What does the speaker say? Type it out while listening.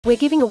We're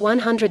giving a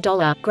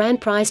 $100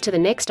 grand prize to the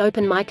next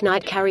open mic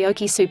night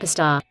Karaoke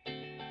Superstar.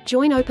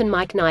 Join open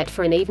mic night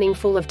for an evening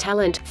full of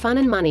talent, fun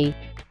and money.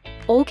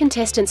 All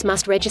contestants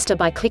must register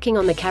by clicking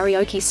on the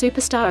Karaoke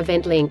Superstar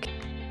event link.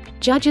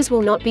 Judges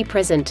will not be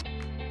present.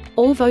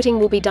 All voting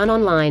will be done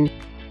online.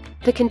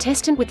 The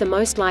contestant with the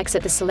most likes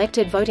at the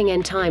selected voting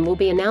end time will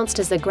be announced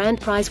as the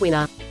grand prize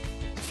winner.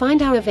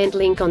 Find our event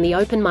link on the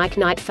Open Mic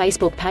Night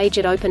Facebook page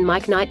at Open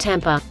Mic Night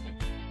Tampa.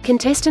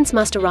 Contestants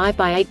must arrive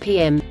by 8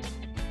 p.m.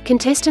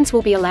 Contestants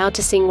will be allowed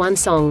to sing one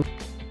song.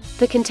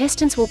 The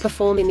contestants will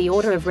perform in the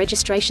order of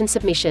registration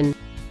submission.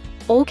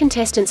 All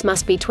contestants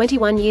must be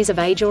 21 years of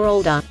age or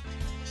older.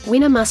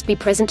 Winner must be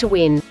present to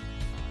win.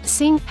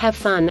 Sing, have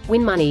fun,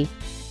 win money.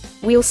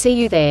 We'll see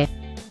you there.